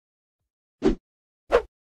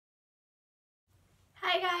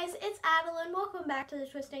Hi guys, it's Adelynn. Welcome back to the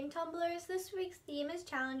Twisting Tumblers. This week's theme is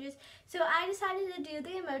challenges, so I decided to do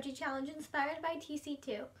the emoji challenge inspired by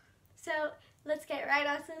TC2. So let's get right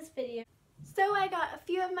on to this video. So I got a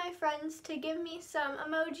few of my friends to give me some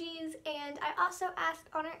emojis, and I also asked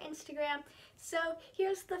on our Instagram. So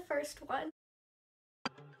here's the first one.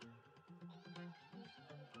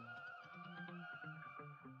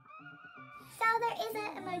 So there is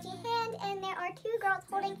an emoji hand and there are two girls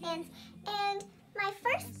holding hands, and my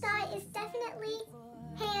first thought is definitely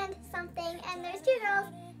hand something, and there's two girls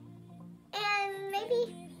and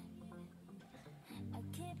maybe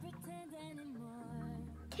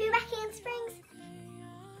two back handsprings.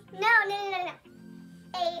 No.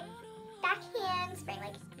 A back handspring,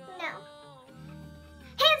 like, no.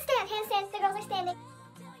 Handstand, the girls are standing.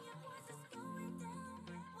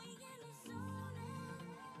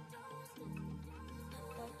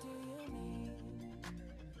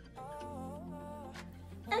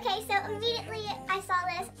 Okay, so immediately I saw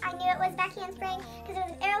this, I knew it was back handspring because it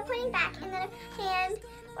was an arrow pointing back and then a hand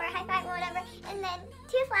or a high five or whatever, and then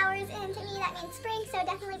two flowers, and to me that means spring, so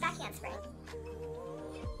definitely back handspring.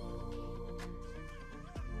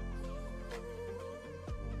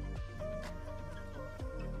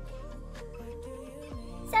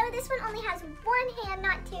 So this one only has one hand,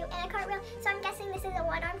 not two, and a cartwheel, so I'm guessing this is a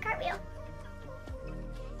one-armed cartwheel.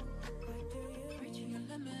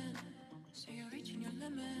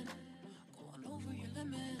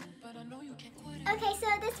 Okay, so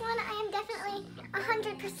this one I am definitely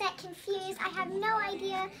 100% confused. I have no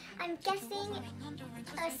idea. I'm guessing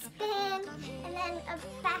a spin, and then a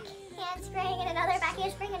back handspring, and another back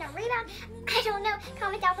handspring, and a rebound. I don't know.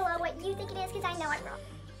 Comment down below what you think it is, because I know I'm wrong.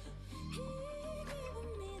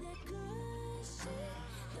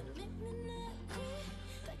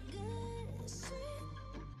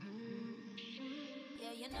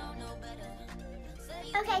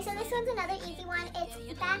 Okay, so this one's another easy one.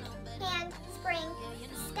 It's back handspring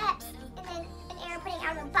steps and then an arrow putting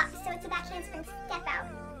out of a box. So it's a back handspring step out.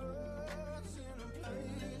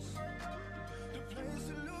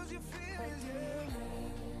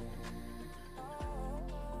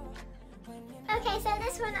 Okay, so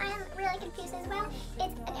this one I am really confused as well.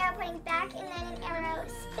 It's an arrow pointing back and then an arrow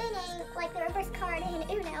spinning like the reverse card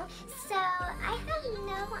in Uno. So I have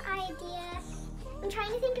no idea. I'm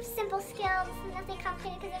trying to think of simple skills, nothing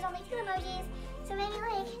complicated because there's only two emojis. So maybe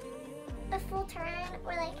like a full turn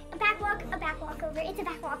or like a back walk over. It's a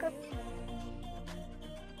back walk over.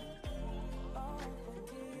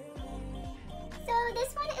 So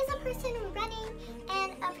this one is a person running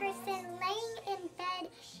and a person laying in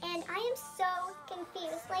bed, and I am so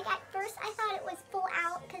confused. Like at first I thought it was full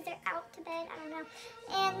out because they're out to bed, I don't know.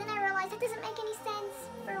 And then I realized that doesn't make any sense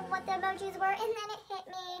for what the emojis were, and then it hit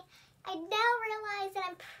me. I now realize that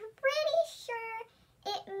I'm pretty sure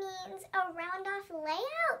it means a round off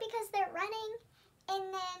layout because they're running,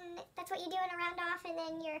 and then that's what you do in a round off, and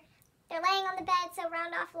then they're laying on the bed, so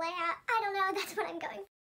round off layout. I don't know, that's what I'm going for.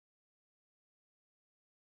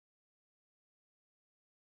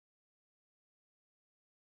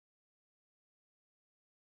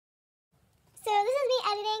 So this is me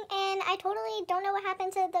editing, and I totally don't know what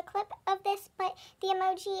happened to the clip of this, but the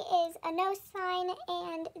emoji is a no sign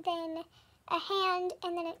and then a hand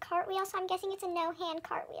and then a cartwheel, so I'm guessing it's a no hand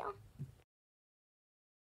cartwheel.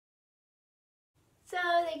 So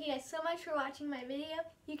thank you guys so much for watching my video.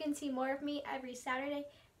 You can see more of me every Saturday.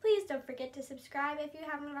 Please don't forget to subscribe if you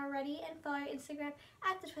haven't already, and follow our Instagram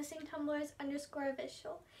at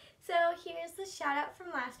 @thetwistingtumblers_official. So here's the shout out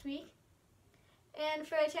from last week. And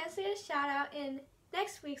for a chance to get a shout out in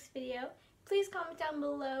next week's video, please comment down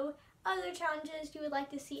below other challenges you would like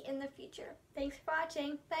to see in the future. Thanks for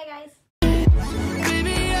watching. Bye guys.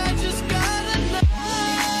 Baby, I just gotta know.